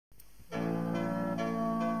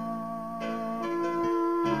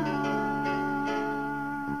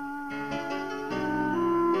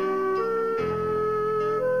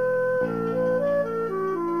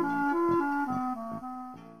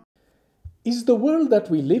Is the world that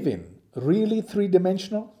we live in really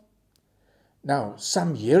three-dimensional? Now,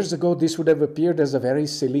 some years ago, this would have appeared as a very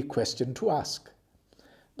silly question to ask.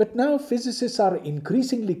 But now physicists are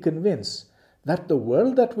increasingly convinced that the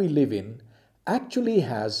world that we live in actually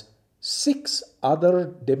has 6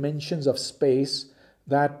 other dimensions of space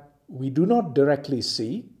that we do not directly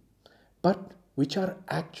see, but which are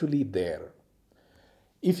actually there.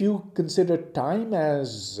 If you consider time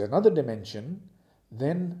as another dimension,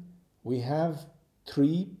 then we have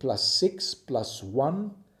 3 plus 6 plus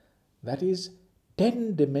 1, that is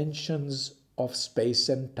 10 dimensions of space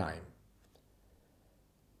and time.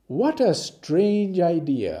 What a strange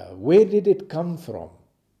idea! Where did it come from?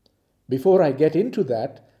 Before I get into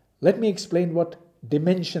that, let me explain what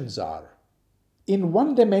dimensions are. In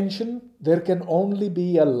one dimension, there can only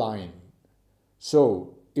be a line.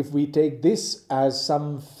 So, if we take this as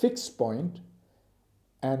some fixed point,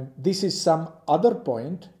 and this is some other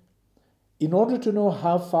point, in order to know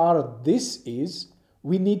how far this is,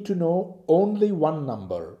 we need to know only one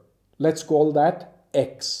number. Let's call that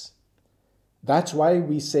x. That's why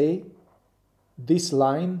we say this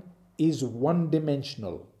line is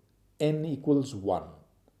one-dimensional, n equals 1.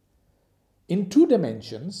 In 2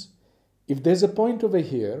 dimensions, if there's a point over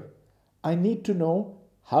here, I need to know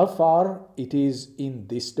how far it is in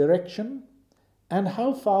this direction and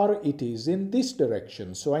how far it is in this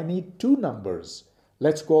direction. So I need 2 numbers.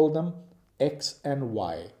 Let's call them x and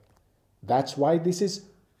y. That's why this is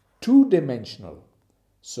 2-dimensional.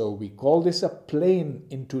 So we call this a plane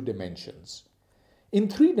in 2 dimensions. In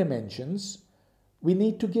 3 dimensions, we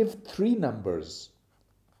need to give 3 numbers,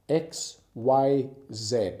 x, y,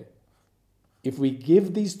 z. If we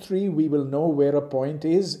give these 3, we will know where a point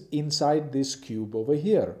is inside this cube over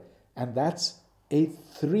here. And that's a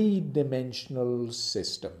 3-dimensional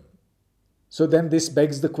system. So then this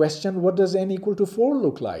begs the question, what does n equal to 4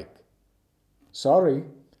 look like? Sorry,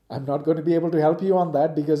 I'm not going to be able to help you on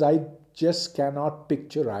that because I just cannot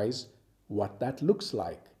picturize what that looks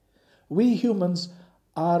like. We humans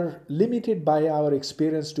are limited by our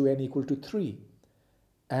experience to n equal to 3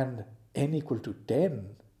 and n equal to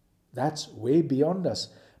 10. That's way beyond us.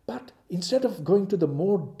 But instead of going to the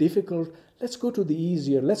more difficult, let's go to the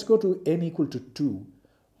easier. Let's go to n equal to 2.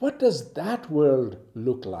 What does that world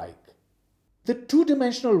look like? The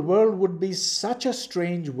 2-dimensional world would be such a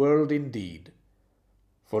strange world indeed.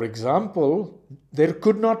 For example, there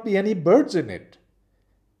could not be any birds in it.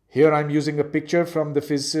 Here I'm using a picture from the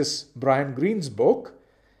physicist Brian Greene's book.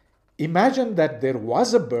 Imagine that there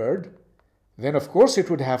was a bird, then of course it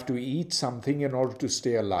would have to eat something in order to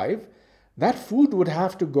stay alive. That food would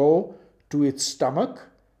have to go to its stomach,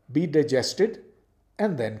 be digested,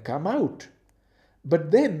 and then come out.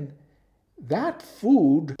 But then that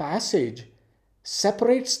food passage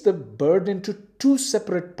separates the bird into 2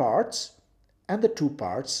 separate parts, and the 2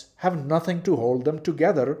 parts have nothing to hold them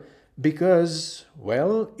together because,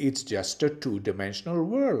 well, it's just a 2-dimensional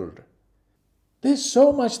world. There's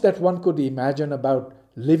so much that one could imagine about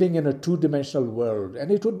living in a 2-dimensional world,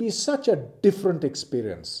 and it would be such a different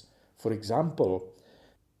experience. For example,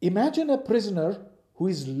 imagine a prisoner who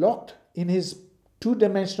is locked in his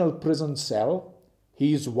 2-dimensional prison cell.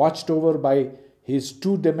 He is watched over by his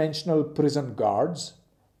 2-dimensional prison guards.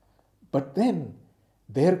 But then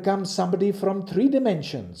there comes somebody from 3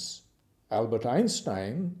 dimensions, Albert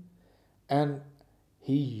Einstein, and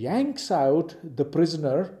he yanks out the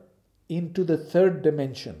prisoner into the 3rd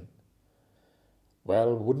dimension.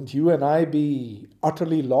 Well, wouldn't you and I be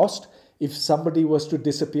utterly lost if somebody was to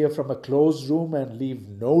disappear from a closed room and leave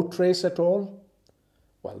no trace at all?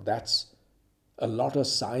 Well, that's a lot of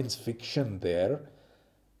science fiction there.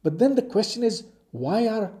 But then the question is, why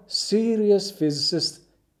are serious physicists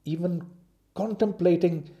even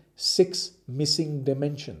contemplating 6 missing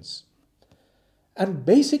dimensions? And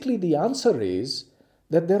basically the answer is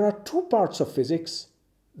that there are 2 parts of physics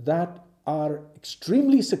that are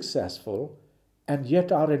extremely successful and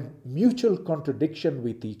yet are in mutual contradiction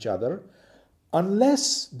with each other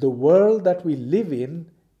unless the world that we live in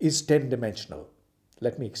is 10-dimensional.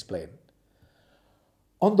 Let me explain.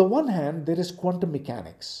 On the one hand, there is quantum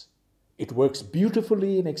mechanics. It works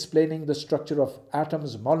beautifully in explaining the structure of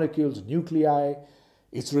atoms, molecules, nuclei.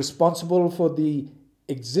 It's responsible for the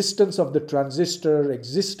existence of the transistor,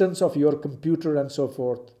 existence of your computer, and so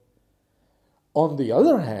forth. On the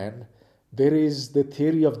other hand, there is the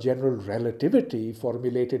theory of general relativity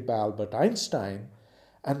formulated by Albert Einstein,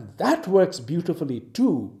 and that works beautifully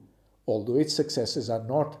too, although its successes are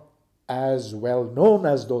not as well known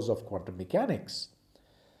as those of quantum mechanics.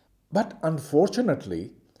 But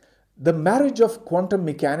unfortunately, the marriage of quantum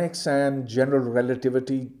mechanics and general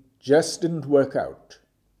relativity just didn't work out.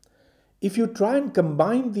 if you try and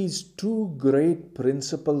combine these two great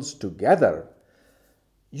principles together,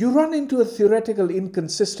 you run into a theoretical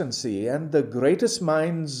inconsistency, and the greatest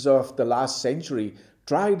minds of the last century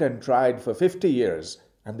tried and tried for 50 years,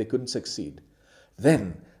 and they couldn't succeed.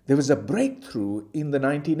 Then there was a breakthrough in the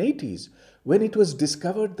 1980s when it was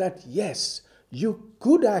discovered that yes, you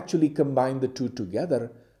could actually combine the two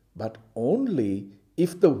together, but only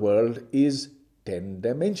if the world is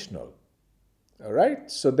 10-dimensional. All right,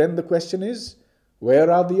 so then the question is, where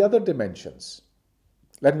are the other dimensions?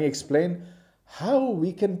 Let me explain how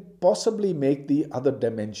we can possibly make the other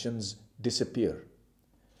dimensions disappear.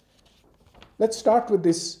 Let's start with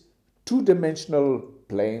this two-dimensional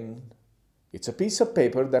plane. It's a piece of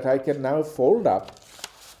paper that I can now fold up,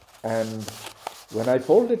 and when I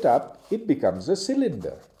fold it up, it becomes a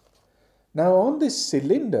cylinder. Now on this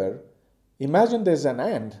cylinder, imagine there's an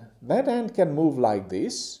ant. That ant can move like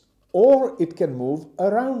this, or it can move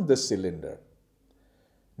around the cylinder.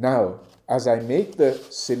 Now, as I make the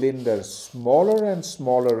cylinder smaller and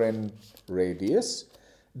smaller in radius,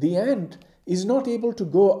 the ant is not able to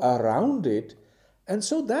go around it, and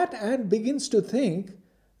so that ant begins to think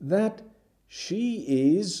that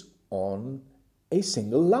she is on a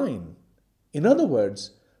single line. In other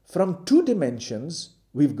words, from 2 dimensions,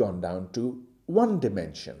 we've gone down to 1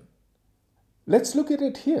 dimension. Let's look at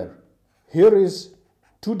it here. Here is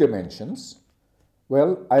 2 dimensions.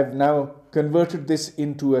 Well, I've now converted this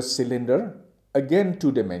into a cylinder, again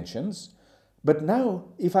 2 dimensions. But now,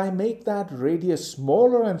 if I make that radius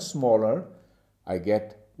smaller and smaller, I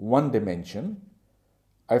get 1 dimension.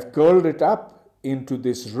 I've curled it up into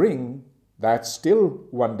this ring, that's still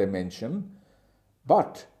 1 dimension,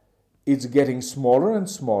 but it's getting smaller and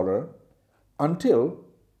smaller until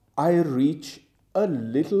I reach a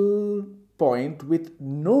little point with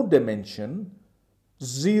no dimension,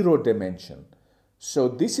 0 dimension. So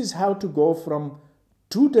this is how to go from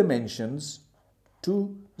 2 dimensions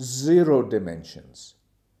to 0 dimensions.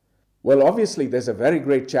 Well, obviously there's a very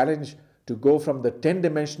great challenge to go from the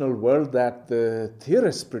 10-dimensional world that the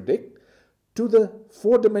theorists predict to the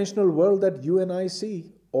 4-dimensional world that you and I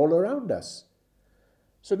see all around us.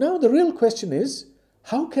 So now the real question is,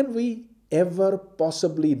 how can we ever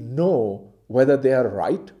possibly know whether they are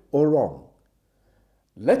right or wrong?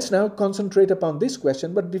 Let's now concentrate upon this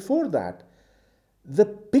question, but before that, the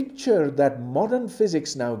picture that modern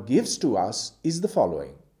physics now gives to us is the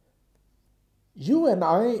following. You and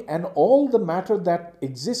I and all the matter that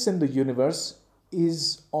exists in the universe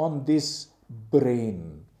is on this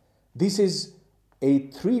brain. This is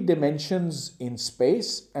a 3 dimensions in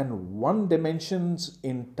space and 1 dimensions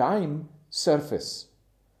in time surface.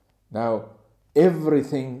 Now,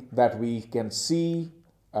 everything that we can see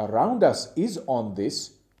around us is on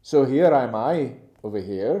this. So here am I over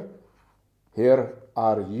here. Here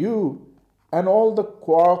are you and all the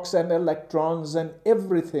quarks and electrons and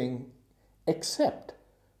everything except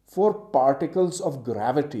for particles of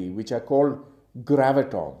gravity, which are called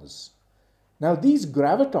gravitons. Now these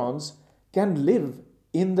gravitons can live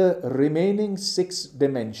in the remaining 6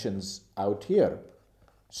 dimensions out here.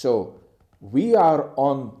 So we are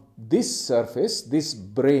on this surface, this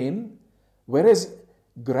brain, whereas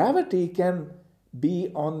gravity can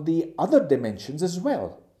be on the other dimensions as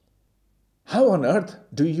well. How on earth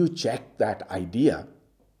do you check that idea?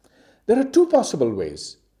 There are 2 possible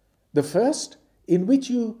ways. The first, in which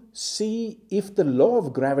you see if the law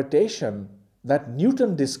of gravitation that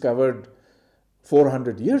Newton discovered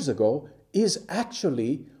 400 years ago is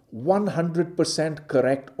actually 100%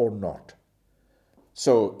 correct or not.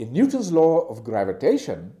 So in Newton's law of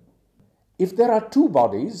gravitation, if there are 2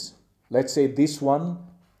 bodies, let's say this one,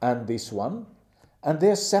 and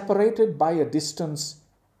they're separated by a distance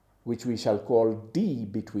which we shall call d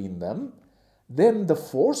between them, then the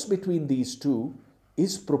force between these 2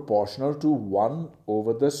 is proportional to 1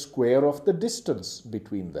 over the square of the distance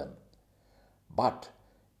between them. But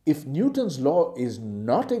if Newton's law is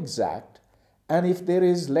not exact, and if there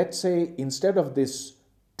is, let's say, instead of this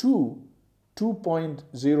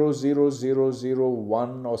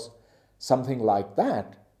 2.00001 or something like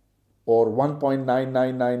that, or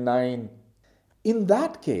 1.9999, in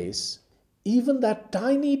that case, even that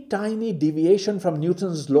tiny deviation from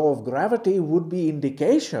Newton's law of gravity would be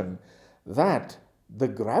indication that the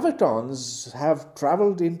gravitons have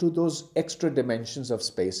traveled into those extra dimensions of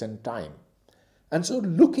space and time. And so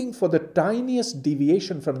looking for the tiniest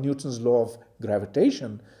deviation from Newton's law of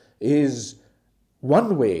gravitation is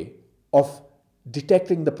one way of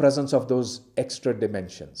detecting the presence of those extra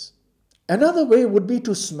dimensions. Another way would be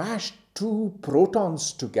to smash 2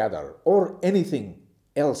 protons together or anything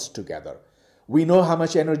else together. We know how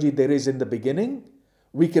much energy there is in the beginning.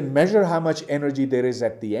 We can measure how much energy there is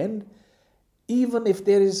at the end. Even if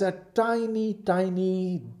there is a tiny,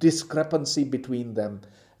 tiny discrepancy between them,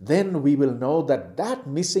 then we will know that that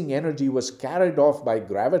missing energy was carried off by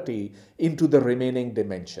gravity into the remaining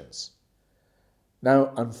dimensions.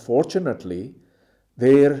 Now, unfortunately,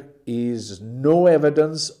 there is no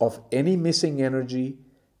evidence of any missing energy,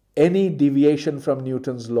 any deviation from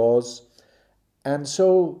Newton's laws, and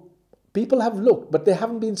so people have looked, but they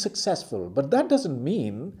haven't been successful. But that doesn't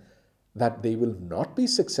mean that they will not be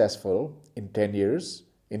successful in 10 years,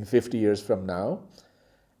 in 50 years from now.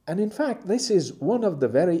 And in fact, this is one of the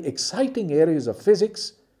very exciting areas of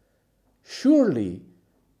physics. Surely,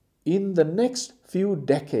 in the next few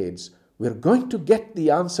decades, we're going to get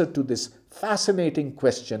the answer to this fascinating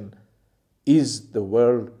question: is the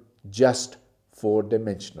world just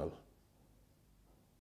four-dimensional?